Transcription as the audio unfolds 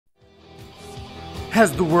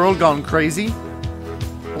Has the world gone crazy?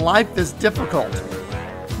 Life is difficult.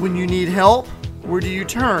 When you need help, where do you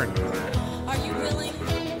turn? Are you willing?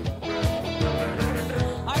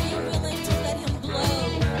 Are you willing to let him blow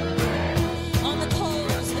on the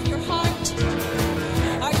coals of your heart?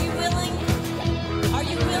 Are you willing? Are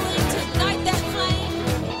you willing to ignite that flame?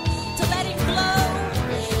 To let him blow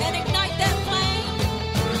and ignite that flame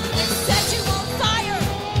and set you on fire?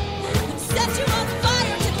 And set you on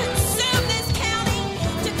fire to consume this county,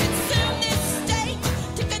 to consume this state,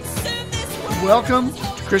 to consume this world. Welcome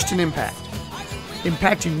to Christian Impact,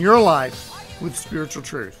 impacting your life with spiritual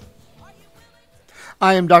truth.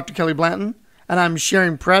 I am Dr. Kelly Blanton, and I'm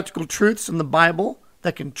sharing practical truths in the Bible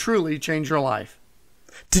that can truly change your life.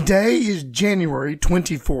 Today is January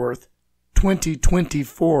 24th,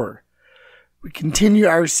 2024. We continue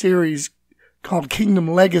our series called Kingdom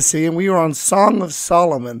Legacy, and we are on Song of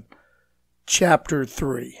Solomon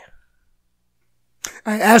Ch.3.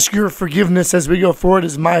 I ask your forgiveness as we go forward,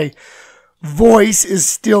 as my voice is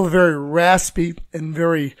still very raspy and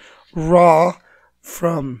very raw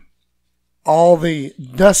from all the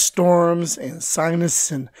dust storms and sinus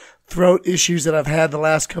and throat issues that I've had the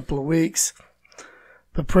last couple of weeks.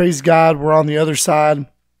 But praise God, we're on the other side.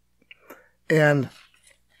 And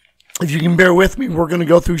if you can bear with me, we're going to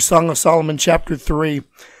go through Song of Solomon chapter 3.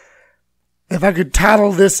 If I could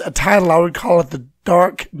title this a title, I would call it The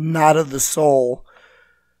Dark Night of the Soul.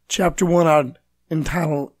 Chapter 1, I'd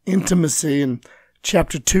entitled Intimacy, and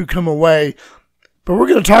chapter 2, Come Away. But we're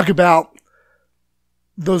going to talk about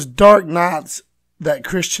those dark nights that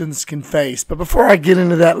Christians can face. But before I get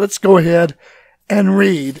into that, let's go ahead and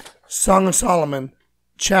read Song of Solomon,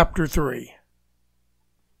 chapter 3.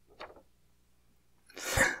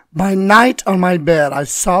 By night on my bed I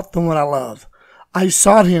sought the one I love. I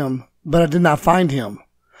sought him, but I did not find him.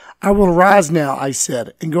 I will arise now, I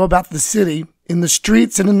said, and go about the city. In the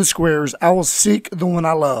streets and in the squares, I will seek the one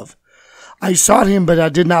I love. I sought him, but I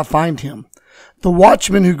did not find him. The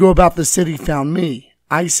watchmen who go about the city found me.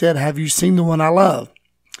 I said, have you seen the one I love?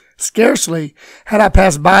 Scarcely had I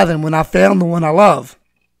passed by them when I found the one I love.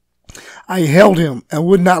 I held him and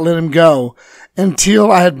would not let him go until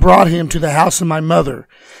I had brought him to the house of my mother,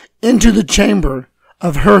 into the chamber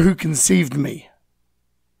of her who conceived me.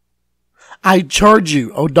 I charge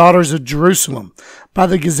you, O daughters of Jerusalem, by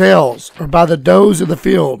the gazelles or by the does of the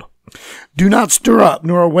field, do not stir up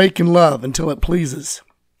nor awaken love until it pleases.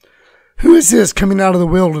 Who is this coming out of the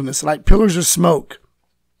wilderness like pillars of smoke,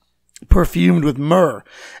 perfumed with myrrh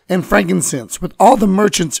and frankincense, with all the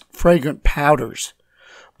merchants' fragrant powders?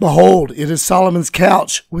 Behold, it is Solomon's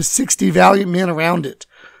couch with 60 valiant men around it,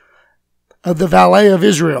 of the valet of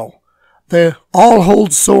Israel. They all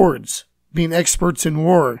hold swords, being experts in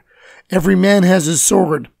war. Every man has his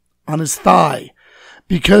sword on his thigh,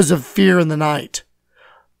 because of fear in the night.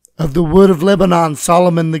 Of the wood of Lebanon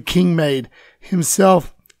Solomon the king made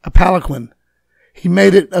himself a palanquin. He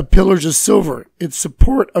made it of pillars of silver, its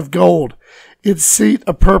support of gold, its seat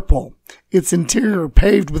of purple, its interior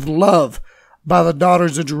paved with love by the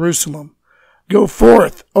daughters of Jerusalem. Go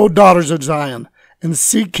forth, O daughters of Zion, and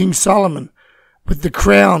seek King Solomon with the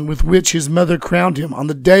crown with which his mother crowned him on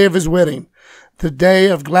the day of his wedding, the day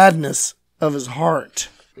of gladness of his heart.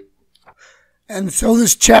 And so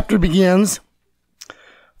this chapter begins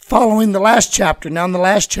following the last chapter. Now in the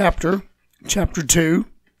last chapter, chapter 2,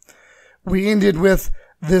 we ended with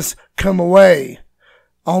this come away,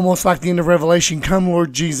 almost like the end of Revelation, come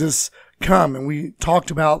Lord Jesus, come. And we talked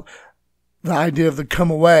about the idea of the come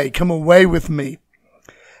away with me.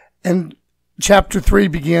 And chapter 3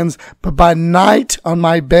 begins, but by night on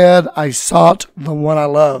my bed I sought the one I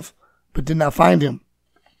love, but did not find him.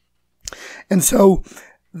 And so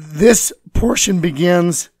this portion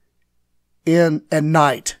begins at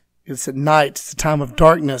night. It's at night. It's a time of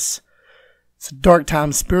darkness. It's a dark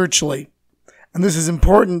time spiritually. And this is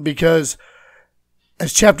important because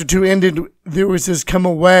as chapter 2 ended, there was this come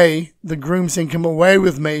away, the groom saying, come away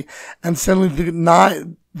with me. And suddenly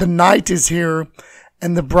the night is here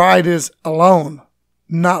and the bride is alone,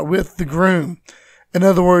 not with the groom. In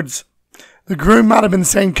other words, the groom might have been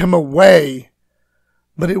saying, come away,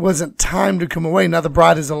 but it wasn't time to come away. Now the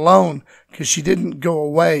bride is alone because she didn't go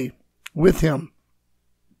away with him.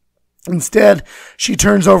 Instead, she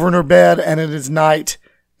turns over in her bed and it is night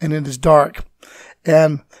and it is dark.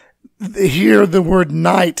 And here the word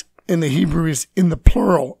night in the Hebrew is in the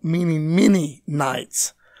plural, meaning many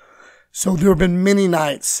nights. So there have been many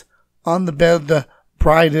nights on the bed the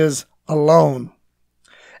bride is alone.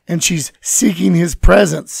 And she's seeking his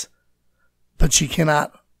presence, but she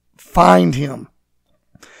cannot find him.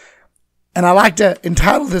 And I like to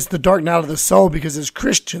entitle this The Dark Night of the Soul because as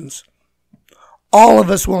Christians, all of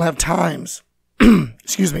us will have times,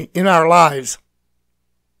 in our lives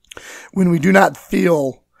when we do not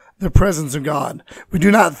feel the presence of God. We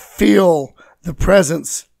do not feel the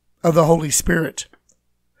presence of the Holy Spirit.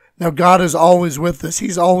 Now, God is always with us.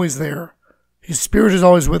 He's always there. His Spirit is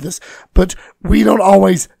always with us. But we don't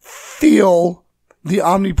always feel the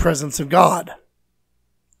omnipresence of God.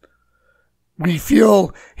 We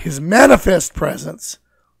feel His manifest presence,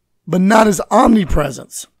 but not His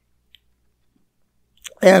omnipresence.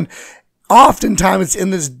 And oftentimes it's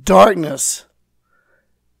in this darkness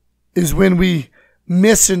is when we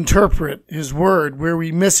misinterpret His Word, where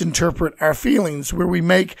we misinterpret our feelings, where we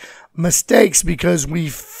make mistakes because we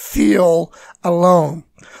feel alone.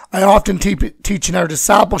 I often teach in our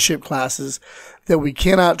discipleship classes that we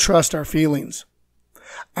cannot trust our feelings.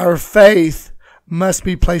 Our faith must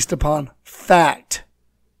be placed upon fact.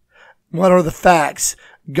 What are the facts?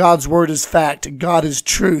 God's Word is fact. God is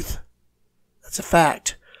truth. That's a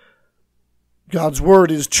fact. God's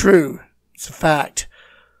Word is true. It's a fact.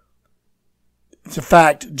 It's a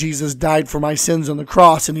fact. Jesus died for my sins on the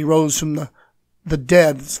cross and He rose from the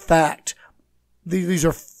dead. It's a fact. These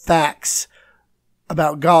are facts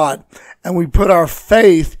about God. And we put our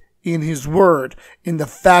faith in His Word, in the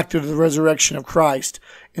fact of the resurrection of Christ,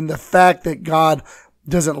 in the fact that God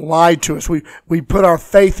doesn't lie to us. We put our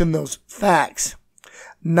faith in those facts,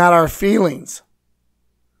 not our feelings.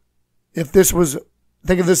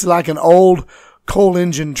 Think of this like an old coal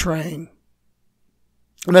engine train.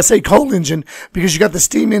 And I say coal engine because you got the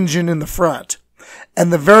steam engine in the front.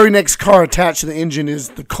 And the very next car attached to the engine is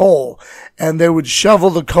the coal. And they would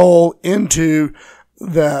shovel the coal into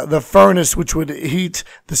the furnace, which would heat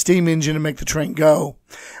the steam engine and make the train go.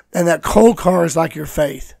 And that coal car is like your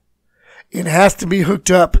faith. It has to be hooked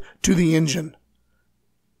up to the engine.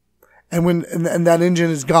 And that engine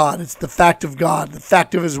is God. It's the fact of God, the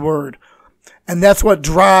fact of His Word. And that's what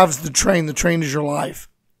drives the train. The train is your life.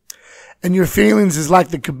 And your feelings is like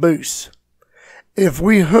the caboose. If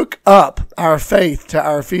we hook up our faith to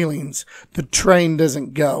our feelings, the train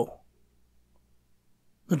doesn't go.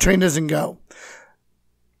 The train doesn't go.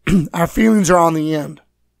 Our feelings are on the end.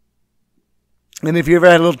 And if you ever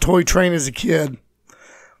had a little toy train as a kid,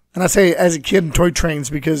 and I say as a kid in toy trains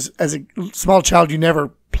because as a small child you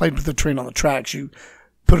never played with the train on the tracks. You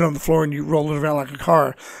put it on the floor and you roll it around like a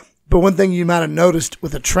car. But one thing you might have noticed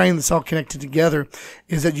with a train that's all connected together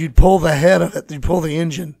is that you'd pull the head of it, you'd pull the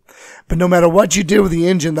engine. But no matter what you did with the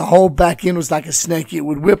engine, the whole back end was like a snake. It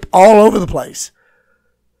would whip all over the place.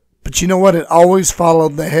 But you know what? It always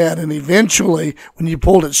followed the head. And eventually, when you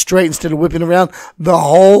pulled it straight instead of whipping around, the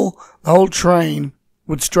whole train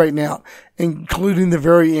would straighten out, including the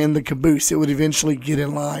very end, the caboose. It would eventually get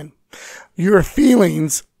in line. Your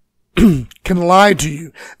feelings can lie to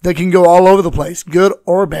you. They can go all over the place, good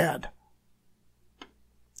or bad.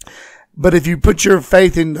 But if you put your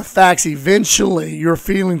faith in the facts, eventually your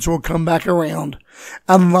feelings will come back around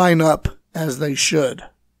and line up as they should.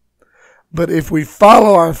 But if we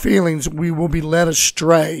follow our feelings, we will be led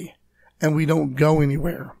astray and we don't go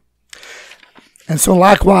anywhere. And so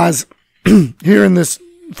likewise, here in this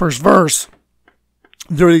first verse,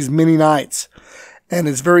 there are these many nights, and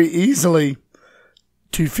it's very easily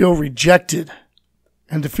to feel rejected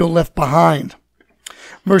and to feel left behind.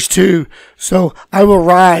 Verse 2, so I will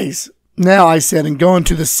rise now, I said, and go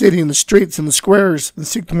into the city and the streets and the squares and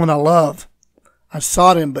seek the one I love. I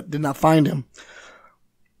sought him, but did not find him.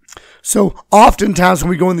 So oftentimes when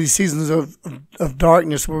we go in these seasons of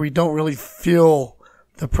darkness where we don't really feel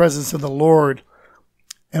the presence of the Lord,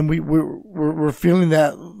 and we're feeling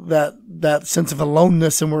that sense of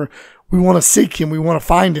aloneness, and we want to seek him, we want to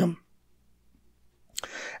find him.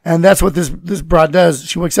 And that's what this bride does.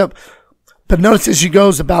 She wakes up. But notice as she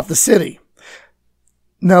goes about the city.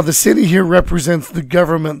 Now, the city here represents the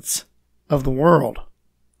governments of the world.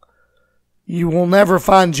 You will never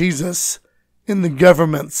find Jesus in the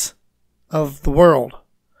governments of the world.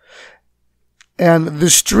 And the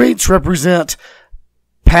streets represent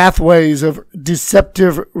pathways of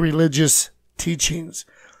deceptive religious teachings.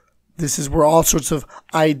 This is where all sorts of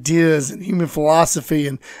ideas and human philosophy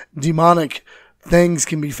and demonic things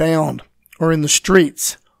can be found, or in the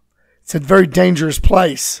streets. It's a very dangerous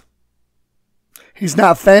place. He's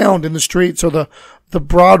not found in the streets or the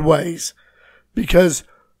broadways, because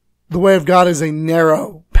the way of God is a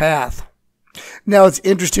narrow path. Now, it's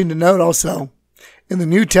interesting to note also, in the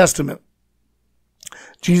New Testament,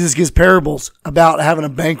 Jesus gives parables about having a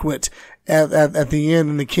banquet at the end,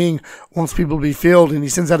 and the king wants people to be filled, and he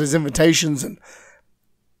sends out his invitations, and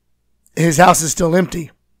his house is still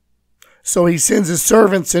empty. So he sends his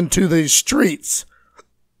servants into the streets,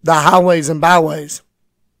 the highways and byways.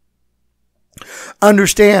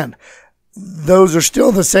 Understand, those are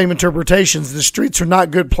still the same interpretations. The streets are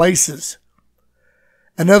not good places.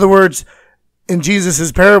 In other words, in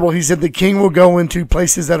Jesus' parable, he said the king will go into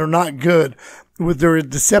places that are not good with their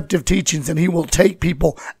deceptive teachings, and he will take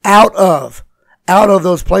people out of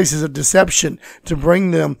those places of deception to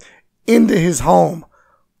bring them into his home.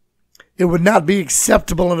 It would not be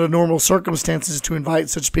acceptable under normal circumstances to invite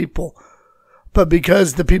such people. But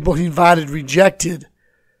because the people he invited rejected,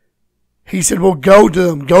 he said, well, go to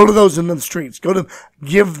them. Go to those in the streets. Go to them.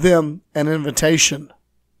 Give them an invitation.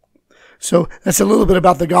 So that's a little bit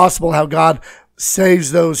about the gospel, how God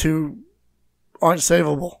saves those who aren't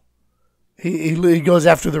savable. He goes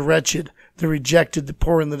after the wretched, the rejected, the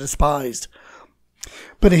poor, and the despised.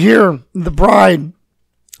 But here, the bride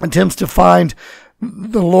attempts to find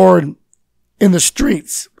the Lord in the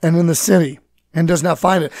streets and in the city and does not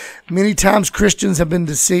find it. Many times Christians have been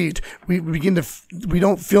deceived. We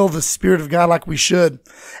don't feel the Spirit of God like we should.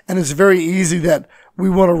 And it's very easy that we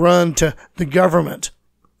want to run to the government.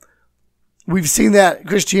 We've seen that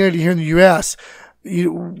Christianity here in the U.S.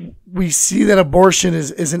 We see that abortion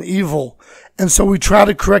is an evil. And so we try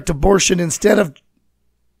to correct abortion instead of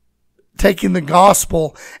taking the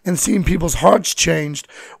gospel and seeing people's hearts changed.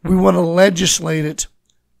 We want to legislate it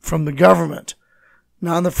from the government.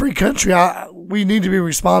 Now, in the free country, we need to be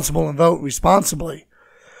responsible and vote responsibly.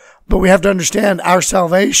 But we have to understand our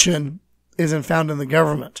salvation isn't found in the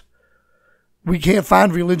government. We can't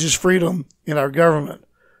find religious freedom in our government.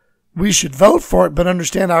 We should vote for it, but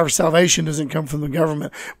understand our salvation doesn't come from the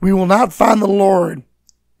government. We will not find the Lord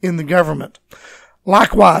in the government.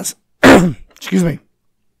 Likewise, excuse me,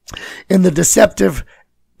 in the deceptive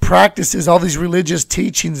practices, all these religious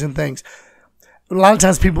teachings and things. A lot of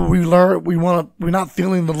times people, we're not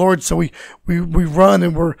feeling the Lord, so we run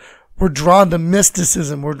and we're drawn to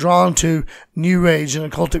mysticism. We're drawn to New Age and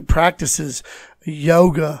occultic practices,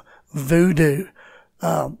 yoga, voodoo,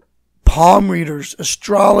 palm readers,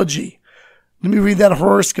 astrology. Let me read that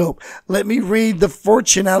horoscope. Let me read the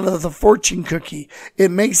fortune out of the fortune cookie.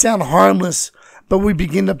 It may sound harmless, but we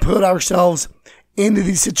begin to put ourselves into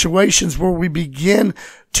these situations where we begin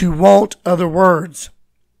to want other words.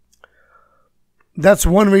 That's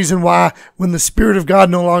one reason why when the Spirit of God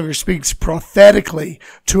no longer speaks prophetically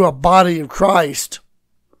to a body of Christ,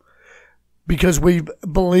 because we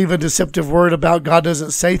believe a deceptive word about God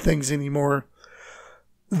doesn't say things anymore,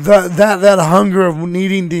 that hunger of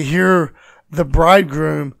needing to hear the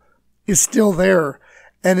bridegroom is still there.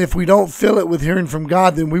 And if we don't fill it with hearing from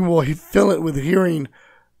God, then we will fill it with hearing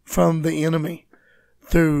from the enemy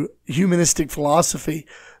through humanistic philosophy,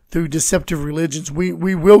 through deceptive religions. We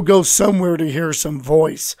will go somewhere to hear some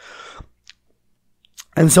voice.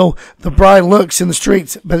 And so the bride looks in the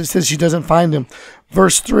streets, but it says she doesn't find him.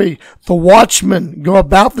 Verse 3, the watchmen go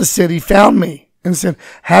about the city, found me, and said,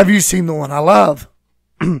 have you seen the one I love?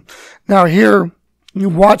 Now here,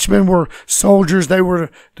 watchmen were soldiers. They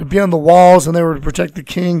were to be on the walls, and they were to protect the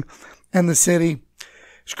king and the city.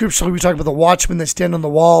 Scripturally, we talk about the watchmen that stand on the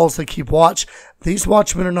walls. They keep watch. These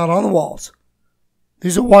watchmen are not on the walls.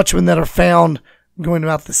 These are watchmen that are found going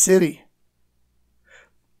about the city.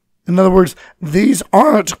 In other words, these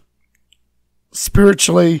aren't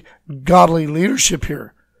spiritually godly leadership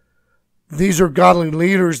here. These are godly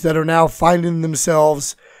leaders that are now finding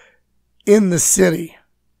themselves in the city,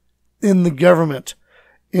 in the government,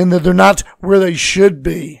 in that they're not where they should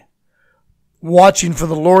be, watching for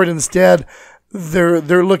the Lord. Instead,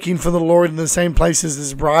 they're looking for the Lord in the same places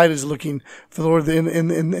this bride is looking for the Lord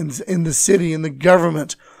in the city, in the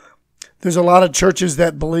government. There's a lot of churches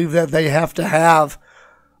that believe that they have to have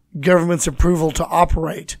government's approval to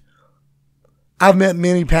operate. I've met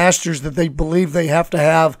many pastors that they believe they have to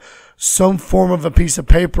have some form of a piece of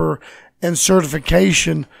paper and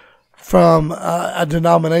certification from a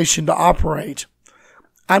denomination to operate.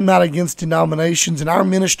 I'm not against denominations, and our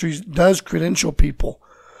ministry does credential people.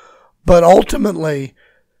 But ultimately,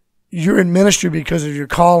 you're in ministry because of your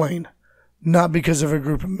calling, not because of a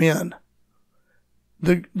group of men.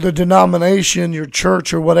 The denomination, your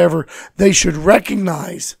church or whatever, they should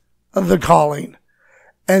recognize the calling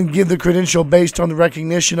and give the credential based on the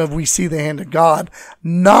recognition of we see the hand of God,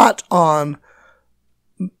 not on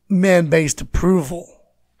man-based approval.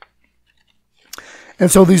 And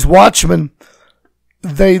so these watchmen,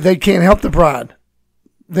 they can't help the bride.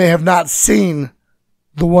 They have not seen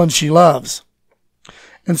the one she loves.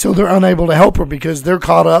 And so they're unable to help her because they're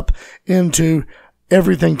caught up into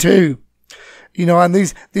everything too. You know, and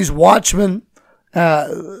these watchmen,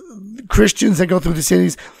 Christians that go through the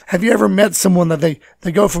cities, have you ever met someone that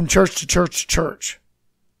they go from church to church to church?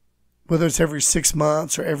 Whether it's every 6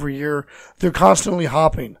 months or every year, they're constantly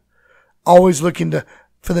hopping. always looking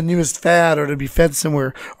for the newest fad or to be fed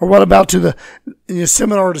somewhere? Or what about to the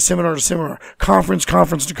seminar to seminar to seminar, conference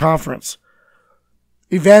to conference?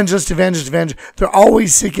 Evangelist. They're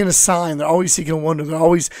always seeking a sign. They're always seeking a wonder. They're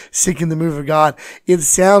always seeking the move of God. It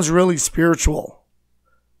sounds really spiritual,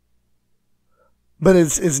 but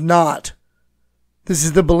it's not. This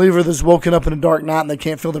is the believer that's woken up in a dark night and they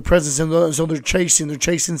can't feel the presence, and so they're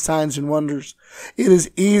chasing signs and wonders. It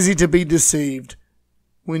is easy to be deceived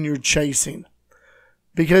when you're chasing,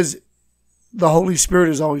 because the Holy Spirit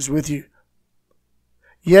is always with you.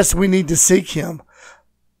 Yes, we need to seek Him,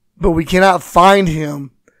 but we cannot find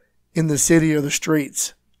Him in the city or the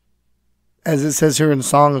streets. As it says here in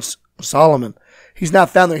Song of Solomon, He's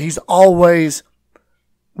not found there. He's always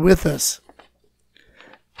with us.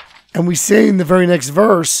 And we see in the very next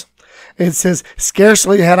verse, it says,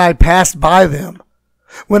 scarcely had I passed by them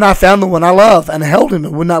when I found the one I love and held him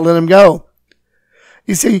and would not let him go.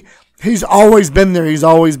 You see, He's always been there. He's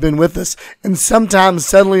always been with us. And sometimes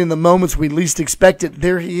suddenly in the moments we least expect it,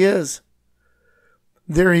 there He is.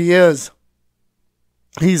 There He is.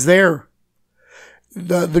 He's there.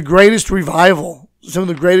 The greatest revival, some of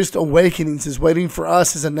the greatest awakenings is waiting for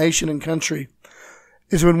us as a nation and country,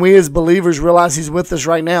 is when we as believers realize He's with us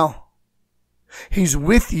right now. He's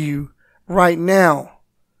with you right now.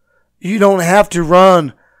 You don't have to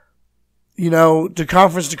run, to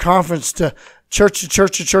conference, to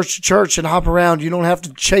church, and hop around. You don't have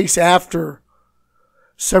to chase after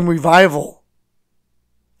some revival.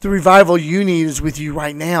 The revival you need is with you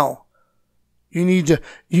right now. You need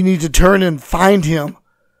to turn and find Him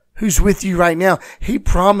who's with you right now. He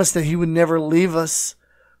promised that He would never leave us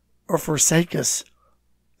or forsake us.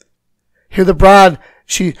 Here the bride,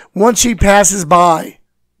 once she passes by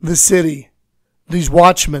the city, these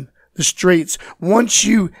watchmen, the streets, once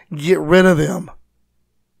you get rid of them,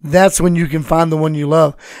 that's when you can find the one you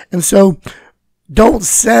love. And so don't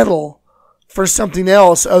settle for something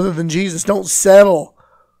else other than Jesus. Don't settle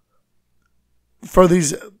for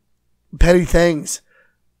these petty things.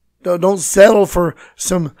 Don't settle for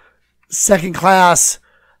some second-class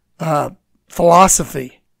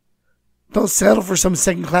philosophy. Don't settle for some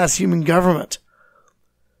second-class human government.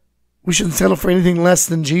 We shouldn't settle for anything less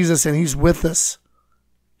than Jesus, and He's with us.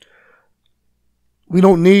 We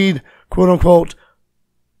don't need, quote-unquote,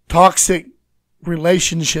 toxic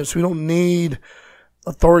relationships. We don't need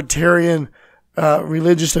authoritarian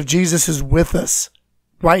religious stuff. Jesus is with us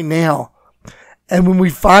right now. And when we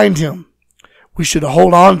find Him, we should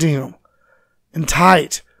hold on to Him and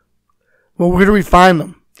tight. Well, where do we find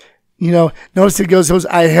Him? Notice it goes,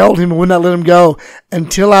 I held him and would not let him go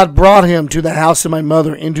until I'd brought him to the house of my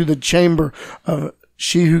mother, into the chamber of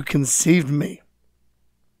she who conceived me.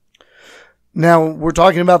 Now, we're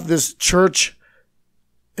talking about this church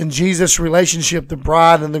and Jesus relationship, the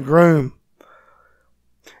bride and the groom.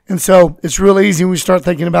 And so it's real easy when we start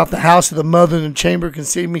thinking about the house of the mother and the chamber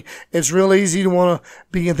conceived me. It's real easy to want to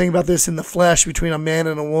begin thinking about this in the flesh between a man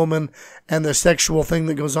and a woman and the sexual thing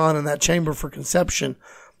that goes on in that chamber for conception.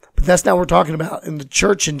 But that's not what we're talking about. In the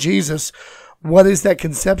church and Jesus, what is that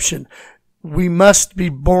conception? We must be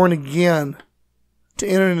born again to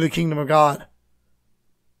enter into the kingdom of God.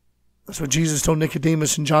 That's what Jesus told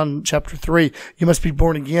Nicodemus in John chapter 3. You must be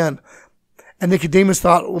born again. And Nicodemus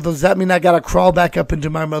thought, well, does that mean I got to crawl back up into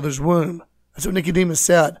my mother's womb? That's what Nicodemus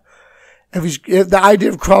said. If the idea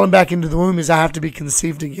of crawling back into the womb is I have to be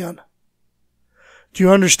conceived again. Do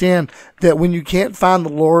you understand that when you can't find the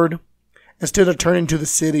Lord, instead of turning to the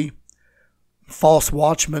city, false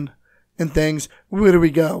watchmen and things, where do we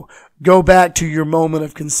go? Go back to your moment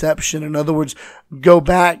of conception. In other words, go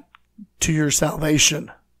back to your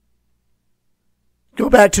salvation. Go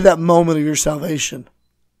back to that moment of your salvation.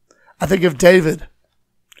 I think of David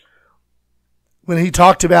when he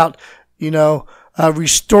talked about,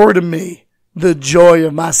 restore to me the joy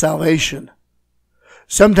of my salvation.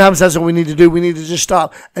 Sometimes that's what we need to do. We need to just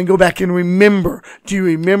stop and go back and remember. Do you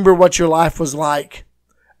remember what your life was like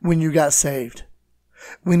when you got saved?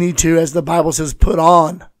 We need to, as the Bible says, put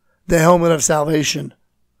on the helmet of salvation.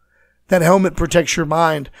 That helmet protects your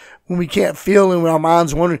mind. When we can't feel and when our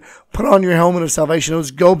mind's wandering, put on your helmet of salvation.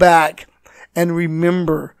 Let's go back and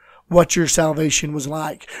remember what your salvation was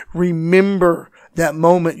like. Remember that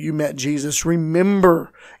moment you met Jesus.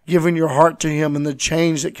 Remember giving your heart to Him and the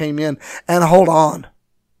change that came in. And hold on.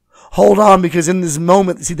 Hold on, because in this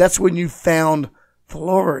moment, see, that's when you found the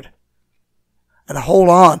Lord. And hold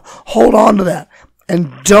on. Hold on to that.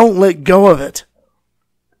 And don't let go of it.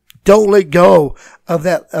 Don't let go of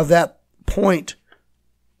that point.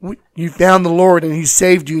 You found the Lord and He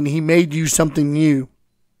saved you and He made you something new.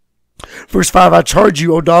 Verse 5, I charge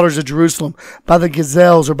you, O daughters of Jerusalem, by the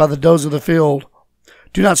gazelles or by the does of the field.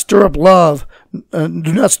 Do not stir up love,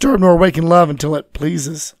 do not stir up nor awaken love until it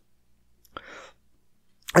pleases.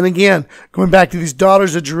 And again, going back to these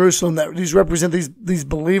daughters of Jerusalem, that these represent these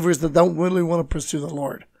believers that don't really want to pursue the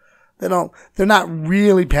Lord. They're not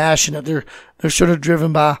really passionate. They're sort of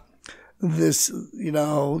driven by this,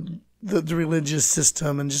 the religious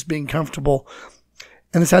system and just being comfortable.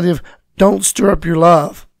 And this idea of don't stir up your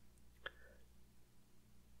love.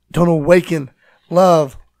 Don't awaken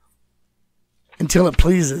love until it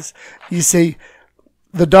pleases. You see,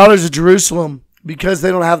 the daughters of Jerusalem, because they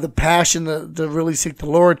don't have the passion to really seek the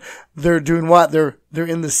Lord, they're doing what? They're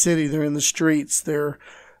in the city, they're in the streets, they're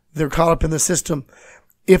caught up in the system.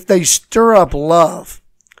 If they stir up love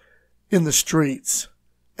in the streets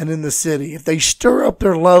and in the city, if they stir up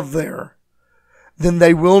their love there, then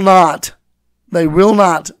they will not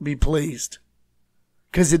be pleased,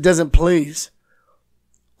 because it doesn't please.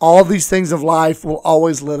 All these things of life will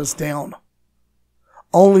always let us down.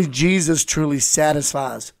 Only Jesus truly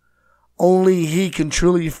satisfies. Only He can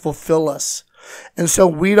truly fulfill us. And so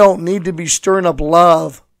we don't need to be stirring up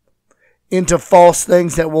love into false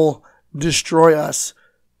things that will destroy us.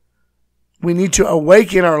 We need to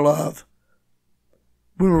awaken our love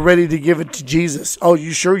when we're ready to give it to Jesus. Oh,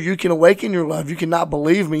 you sure you can awaken your love? You cannot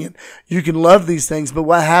believe me and you can love these things, but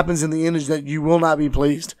what happens in the end is that you will not be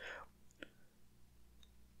pleased.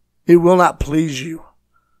 It will not please you.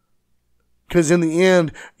 Because in the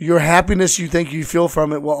end, your happiness you think you feel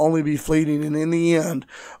from it will only be fleeting. And in the end,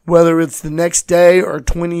 whether it's the next day or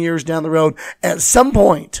 20 years down the road, at some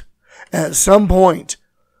point,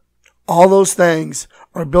 all those things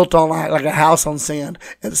are built on like a house on sand.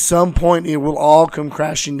 At some point, it will all come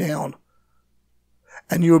crashing down.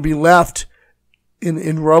 And you will be left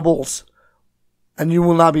in rubbles. And you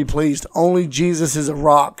will not be pleased. Only Jesus is a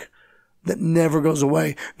rock that never goes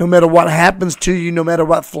away. No matter what happens to you, no matter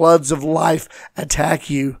what floods of life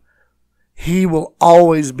attack you, He will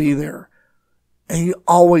always be there. And He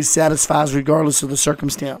always satisfies regardless of the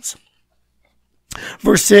circumstance.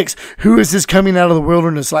 Verse 6, who is this coming out of the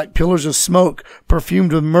wilderness like pillars of smoke,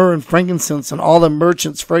 perfumed with myrrh and frankincense and all the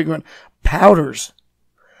merchants' fragrant powders?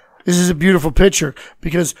 This is a beautiful picture,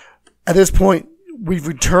 because at this point, we've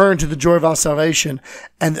returned to the joy of our salvation,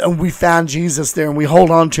 and we found Jesus there, and we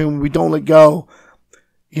hold on to Him. We don't let go.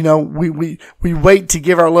 We wait to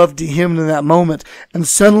give our love to Him in that moment. And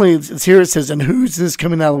suddenly it's here it says, and who's this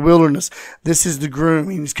coming out of the wilderness? This is the groom.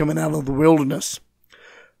 He's coming out of the wilderness.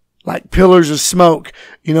 Like pillars of smoke.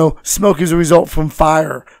 Smoke is a result from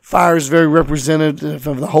fire. Fire is very representative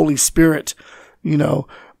of the Holy Spirit. The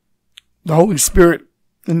Holy Spirit,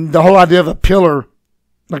 and the whole idea of a pillar,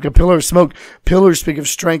 like a pillar of smoke. Pillars speak of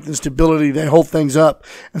strength and stability. They hold things up.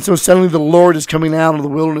 And so suddenly the Lord is coming out of the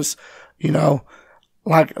wilderness,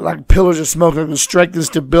 like pillars of smoke, like the strength and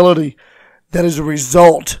stability that is a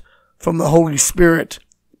result from the Holy Spirit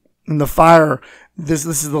and the fire. This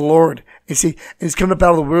is the Lord. You see, He's coming up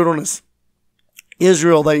out of the wilderness.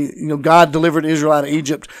 Israel, God delivered Israel out of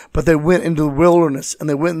Egypt, but they went into the wilderness, and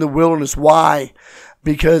they went in the wilderness. Why?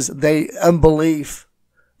 Because unbelief.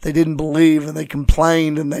 They didn't believe, and they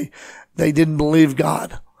complained, and they didn't believe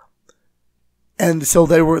God. And so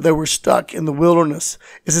they were stuck in the wilderness.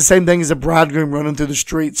 It's the same thing as a bridegroom running through the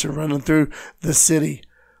streets or running through the city,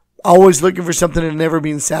 always looking for something and never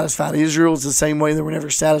being satisfied. Israel is the same way. They were never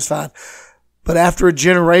satisfied. But after a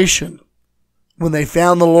generation, when they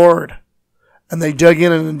found the Lord and they dug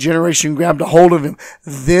in and a generation grabbed a hold of Him,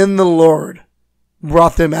 then the Lord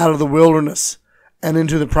brought them out of the wilderness and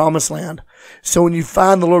into the promised land. So when you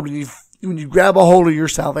find the Lord, when you grab a hold of your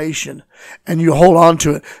salvation and you hold on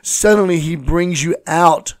to it, suddenly He brings you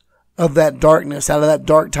out of that darkness, out of that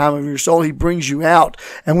dark time of your soul. He brings you out.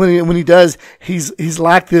 And when He does, He's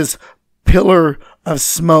like this pillar of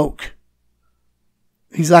smoke.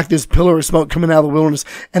 He's like this pillar of smoke coming out of the wilderness.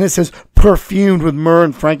 And it says perfumed with myrrh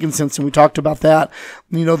and frankincense. And we talked about that.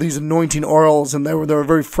 These anointing oils, and they were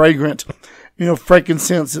very fragrant.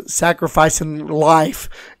 Frankincense, sacrificing life,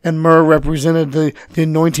 and myrrh represented the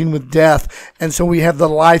anointing with death. And so we have the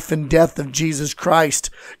life and death of Jesus Christ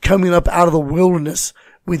coming up out of the wilderness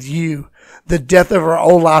with you. The death of our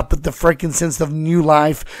old life, but the frankincense of new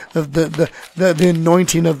life, of the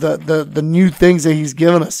anointing of the new things that He's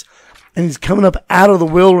given us. And He's coming up out of the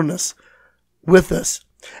wilderness with us.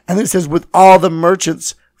 And it says, with all the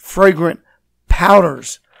merchants' fragrant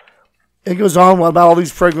powders. It goes on about all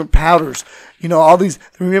these fragrant powders.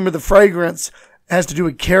 Remember the fragrance has to do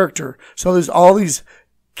with character. So there's all these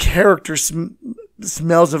character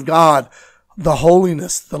smells of God. The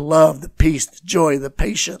holiness, the love, the peace, the joy, the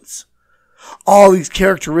patience. All these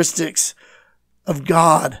characteristics of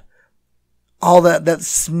God, all that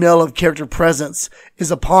smell of character presence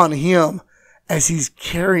is upon him as he's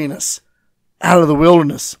carrying us out of the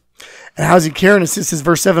wilderness. And how's he carrying us? This is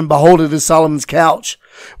verse 7. Behold, it is Solomon's couch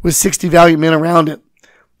with 60 valiant men around it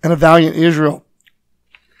and a valiant Israel.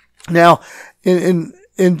 Now, in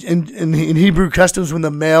Hebrew customs, when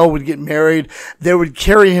the male would get married, they would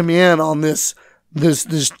carry him in on this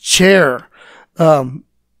chair, the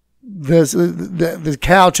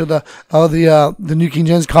couch, or the New King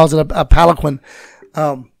James calls it a palanquin.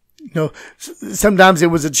 Sometimes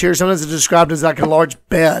it was a chair, sometimes it's described as like a large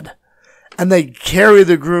bed. And they carry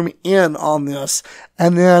the groom in on this.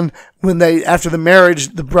 And then after the marriage,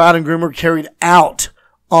 the bride and groom are carried out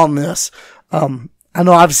on this. I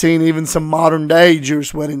know I've seen even some modern day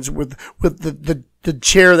Jewish weddings with the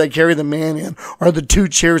chair they carry the man in, or the two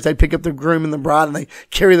chairs they pick up the groom and the bride and they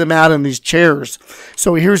carry them out in these chairs.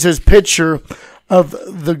 So here's his picture of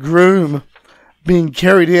the groom being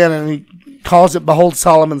carried in, and he calls it, behold,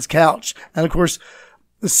 Solomon's couch. And of course,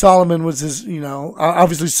 Solomon was his,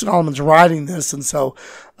 obviously Solomon's writing this, and so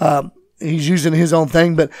he's using his own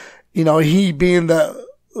thing, but he being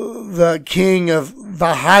the king of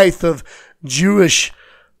the height of Jewish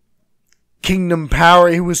kingdom power,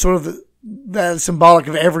 he was sort of that symbolic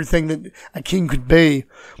of everything that a king could be.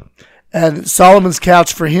 And Solomon's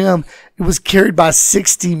couch, for him, it was carried by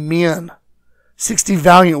 60 men, 60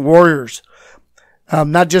 valiant warriors.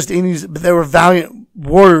 Not just any, but they were valiant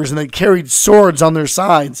warriors, and they carried swords on their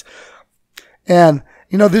sides. And,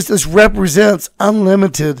 this represents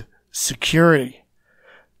unlimited security.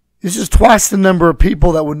 This is twice the number of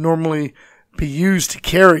people that would normally be used to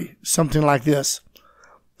carry something like this.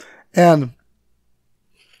 And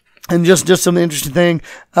just some interesting thing,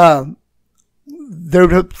 there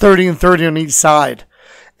were 30 and 30 on each side.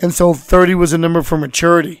 And so 30 was a number for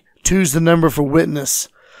maturity. 2 is the number for witness.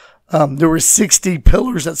 There were 60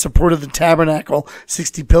 pillars that supported the tabernacle,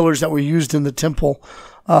 60 pillars that were used in the temple,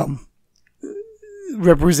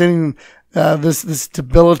 representing this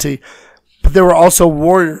stability. But there were also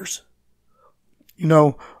warriors.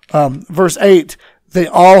 Verse 8, they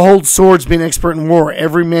all hold swords, being expert in war.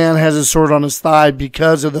 Every man has a sword on his thigh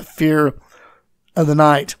because of the fear of the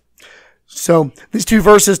night. So these two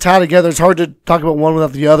verses tie together. It's hard to talk about one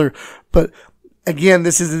without the other. But again,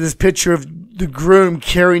 this is this picture of the groom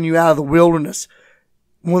carrying you out of the wilderness.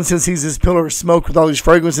 One sense, he's this pillar of smoke with all these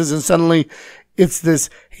fragrances, and suddenly it's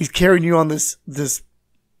he's carrying you on this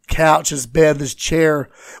couch, this bed, this chair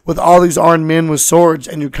with all these armed men with swords,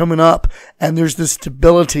 and you're coming up, and there's this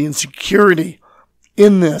stability and security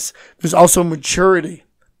in this. There's also maturity,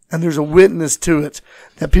 and there's a witness to it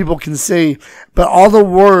that people can see. But all the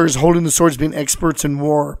warriors holding the swords being experts in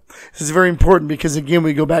war. This is very important because, again,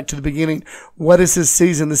 we go back to the beginning. What is this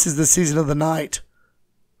season? This is the season of the night.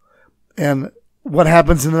 And what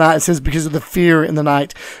happens in the night? It says because of the fear in the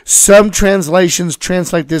night. Some translations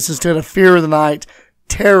translate this instead of fear of the night,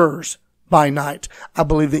 terrors by night. I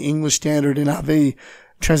believe the English Standard NIV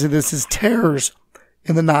translates this as terrors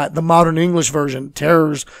in the night. The modern English version,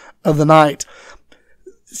 terrors of the night.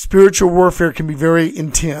 Spiritual warfare can be very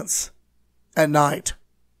intense at night.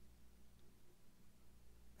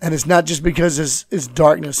 And it's not just because it's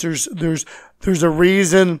darkness. There's a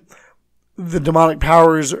reason the demonic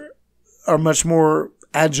powers are much more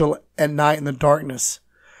agile at night in the darkness.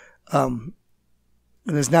 And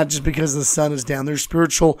it's not just because the sun is down. There's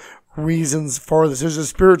spiritual reasons for this. There's a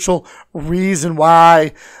spiritual reason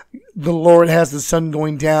why the Lord has the sun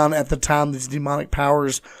going down at the time these demonic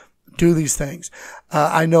powers do these things.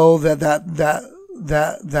 I know that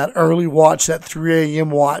early watch, that 3 a.m.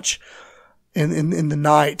 watch in the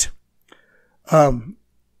night,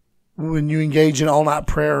 when you engage in all night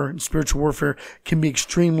prayer and spiritual warfare, can be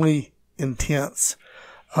extremely intense.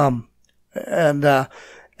 And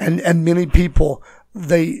many people,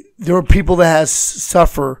 there are people that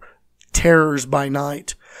suffer terrors by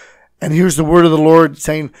night. And here's the word of the Lord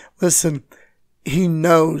saying, listen, he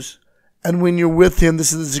knows. And when you're with him,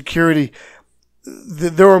 this is the security.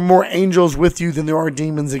 There are more angels with you than there are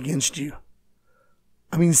demons against you.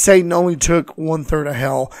 I mean, Satan only took 1/3 of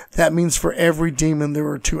hell. That means for every demon, there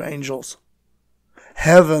are 2 angels.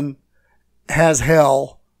 Heaven has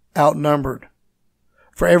hell outnumbered.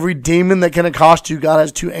 For every demon that can accost you, God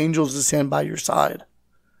has 2 angels to stand by your side.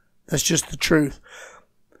 That's just the truth.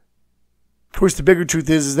 Of course, the bigger truth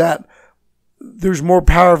is that there's more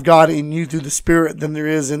power of God in you through the Spirit than there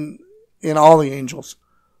is in all the angels.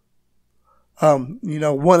 One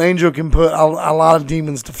angel can put a lot of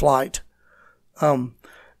demons to flight. Heaven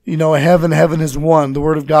is one. The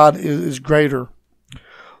word of God is greater.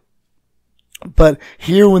 But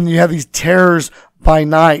here, when you have these terrors by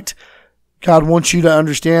night, God wants you to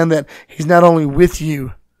understand that He's not only with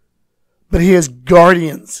you, but He has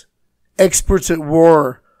guardians, experts at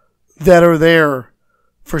war that are there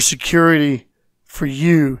for security for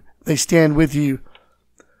you. They stand with you.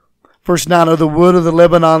 Verse 9, of the wood of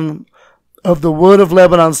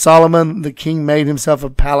Lebanon, Solomon, the king made himself a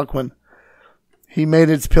palanquin. He made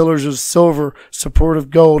its pillars of silver, support of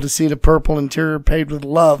gold, a seat of purple, interior paved with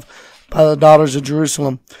love by the daughters of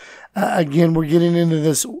Jerusalem. Again, we're getting into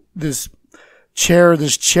this chariot,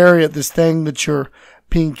 this thing that you're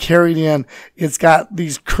being carried in. It's got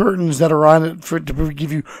these curtains that are on it to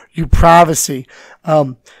give you privacy.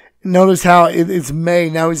 Notice how it's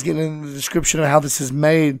made. Now he's getting into the description of how this is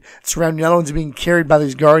made. It's around, not only being carried by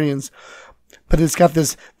these guardians, but it's got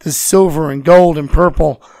this silver and gold and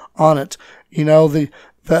purple on it. You know, the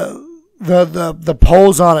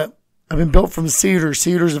poles on it have been built from cedar.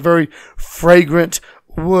 Cedar is a very fragrant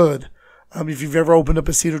wood. If you've ever opened up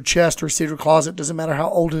a cedar chest or a cedar closet, doesn't matter how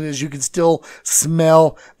old it is, you can still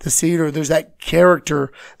smell the cedar. There's that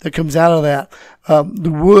character that comes out of that. The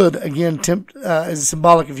wood, again, is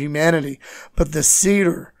symbolic of humanity. But the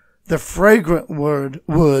cedar, the fragrant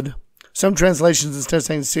wood, some translations, instead of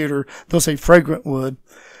saying cedar, they'll say fragrant wood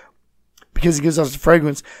because it gives us the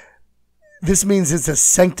fragrance. This means it's a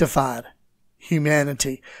sanctified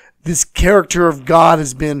humanity. This character of God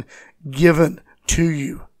has been given to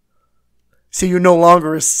you. See, you're no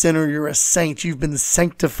longer a sinner, you're a saint. You've been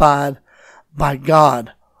sanctified by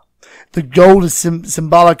God. The gold is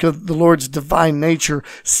symbolic of the Lord's divine nature.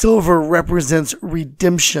 Silver represents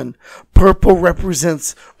redemption. Purple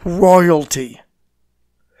represents royalty.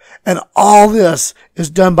 And all this is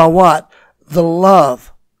done by what? The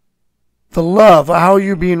love. The love. How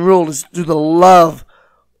you're being ruled is through the love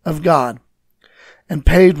of God. And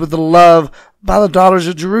paid with the love by the daughters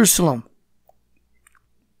of Jerusalem.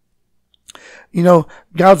 You know,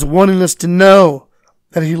 God's wanting us to know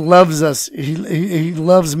that He loves us. He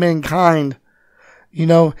loves mankind. You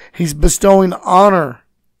know, He's bestowing honor.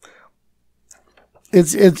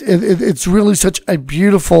 It's really such a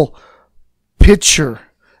beautiful picture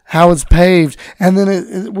how it's paved. And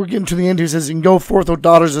then we're getting to the end here. It says, and go forth, O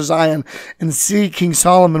daughters of Zion, and see King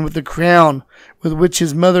Solomon with the crown with which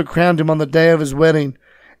his mother crowned him on the day of his wedding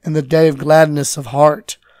and the day of gladness of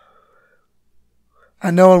heart.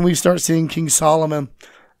 I know when we start seeing King Solomon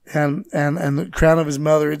and the crown of his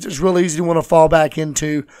mother, it's really easy to want to fall back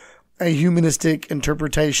into a humanistic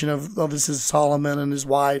interpretation of, oh, this is Solomon and his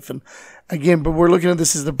wife. And again, but we're looking at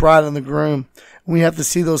this as the bride and the groom. We have to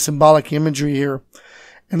see those symbolic imagery here.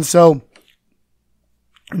 And so,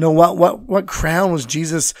 you know, what crown was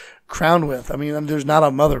Jesus crowned with? I mean, there's not a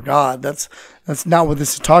mother God. That's not what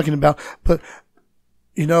this is talking about. But,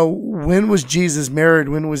 you know, when was Jesus married?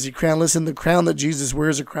 When was he crowned? Listen, the crown that Jesus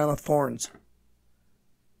wears is a crown of thorns.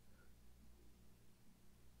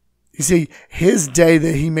 You see, his day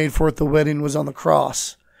that he made forth the wedding was on the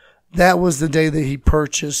cross. That was the day that he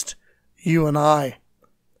purchased you and I.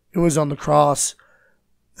 It was on the cross.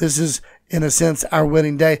 This is, in a sense, our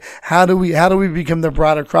wedding day. How do we become the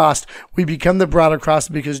bride of Christ? We become the bride of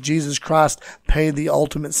Christ because Jesus Christ paid the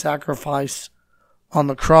ultimate sacrifice on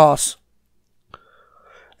the cross.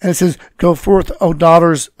 And it says, go forth, O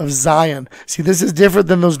daughters of Zion. See, this is different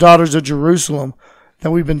than those daughters of Jerusalem that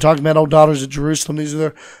we've been talking about, O daughters of Jerusalem. These are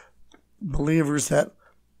the believers that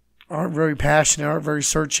aren't very passionate, aren't very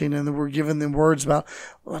searching, and we're giving them words about,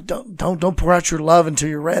 well, don't pour out your love until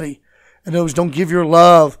you're ready. In other words, don't give your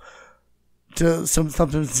love to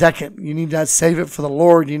something second. You need to save it for the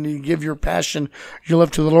Lord. You need to give your passion, your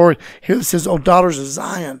love to the Lord. Here it says, O daughters of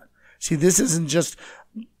Zion. See, this isn't just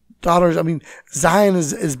daughters. I mean, Zion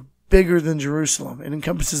is bigger than Jerusalem. It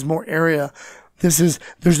encompasses more area. There's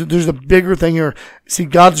a bigger thing here. See,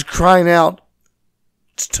 God's crying out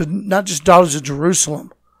to not just daughters of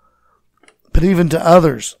Jerusalem, but even to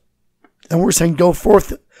others. And we're saying, go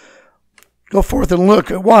forth and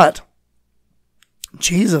look at what?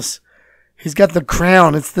 Jesus. He's got the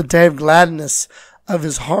crown. It's the day of gladness of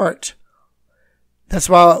his heart. That's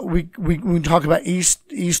why we talk about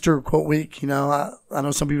Easter quote week. You know, I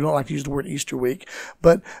know some people don't like to use the word Easter week,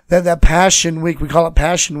 but that Passion Week, we call it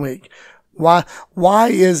Passion Week. Why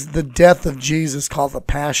is the death of Jesus called the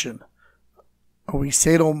Passion? Are we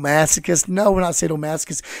sadomasochists? No, we're not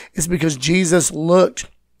sadomasochists. It's because Jesus looked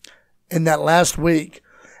in that last week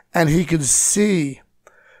and he could see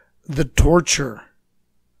the torture,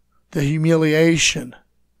 the humiliation,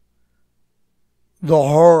 the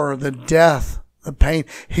horror, the death, the pain.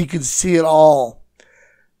 He could see it all.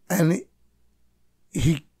 And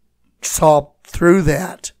he saw through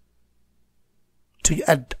that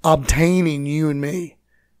to obtaining you and me.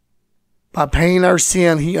 By paying our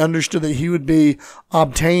sin, he understood that he would be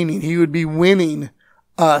obtaining, he would be winning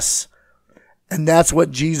us. And that's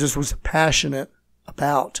what Jesus was passionate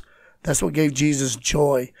about. That's what gave Jesus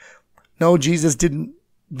joy. No, Jesus didn't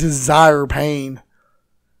desire pain,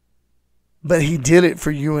 but he did it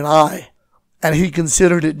for you and I. And he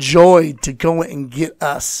considered it joy to go and get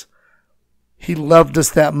us. He loved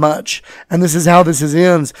us that much. And this is how this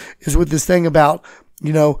ends, is with this thing about,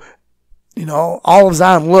 all of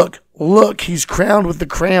Zion, look, he's crowned with the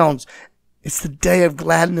crowns. It's the day of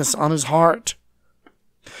gladness on his heart.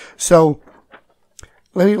 So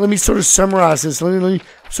let me sort of summarize this. Let me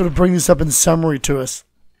sort of bring this up in summary to us.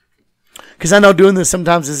 Because I know doing this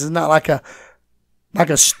sometimes, this is not like a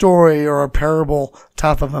story or a parable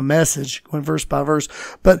type of a message, going verse by verse.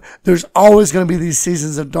 But there's always going to be these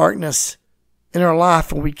seasons of darkness in our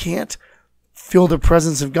life when we can't feel the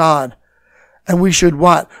presence of God. And we should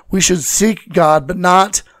what? We should seek God, but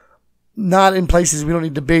not in places we don't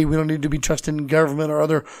need to be. We don't need to be trusting in government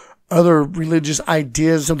or other religious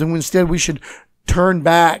ideas or something. Instead, we should turn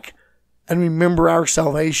back and remember our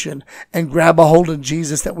salvation and grab a hold of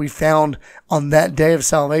Jesus that we found on that day of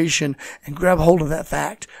salvation, and grab hold of that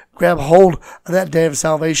fact. Grab hold of that day of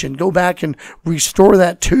salvation. Go back and restore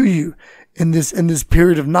that to you in this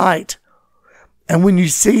period of night. And when you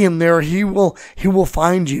see him there, he will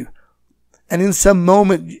find you. And in some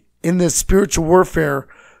moment in this spiritual warfare,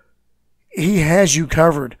 he has you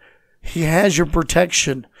covered. He has your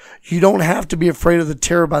protection. You don't have to be afraid of the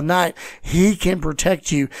terror by night. He can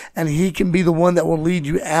protect you, and he can be the one that will lead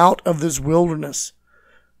you out of this wilderness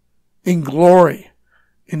in glory,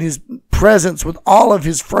 in his presence with all of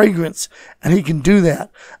his fragrance. And he can do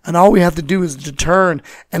that. And all we have to do is to turn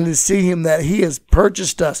and to see him, that he has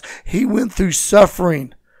purchased us. He went through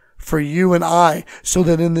suffering for you and I, so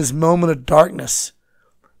that in this moment of darkness,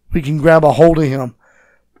 we can grab a hold of him.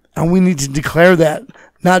 And we need to declare that,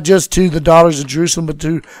 not just to the daughters of Jerusalem, but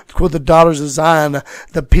to quote the daughters of Zion,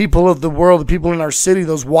 the people of the world, the people in our city,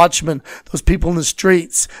 those watchmen, those people in the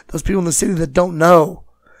streets, those people in the city that don't know.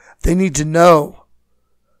 They need to know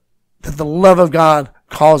that the love of God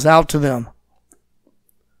calls out to them.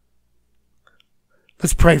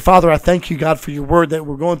 Let's pray. Father, I thank you, God, for your word, that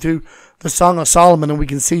we're going through the Song of Solomon, and we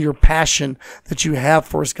can see your passion that you have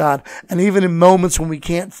for us, God. And even in moments when we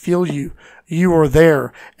can't feel you, you are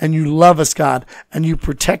there, and you love us, God, and you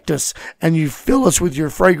protect us, and you fill us with your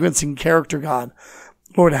fragrance and character, God.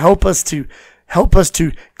 Lord, help us to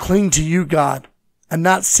cling to you, God, and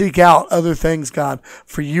not seek out other things, God,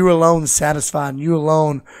 for you alone satisfy, and you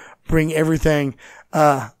alone bring everything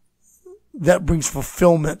that brings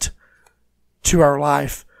fulfillment to our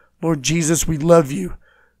life. Lord Jesus, we love you.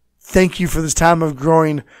 Thank you for this time of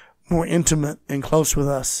growing more intimate and close with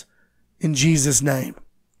us. In Jesus' name.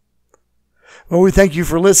 Well, we thank you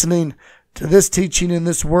for listening to this teaching and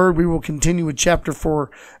this word. We will continue with chapter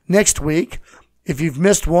 4 next week. If you've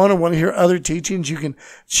missed one or want to hear other teachings, you can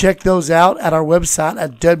check those out at our website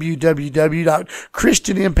at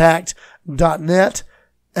www.christianimpact.net.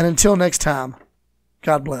 And until next time,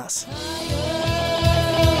 God bless.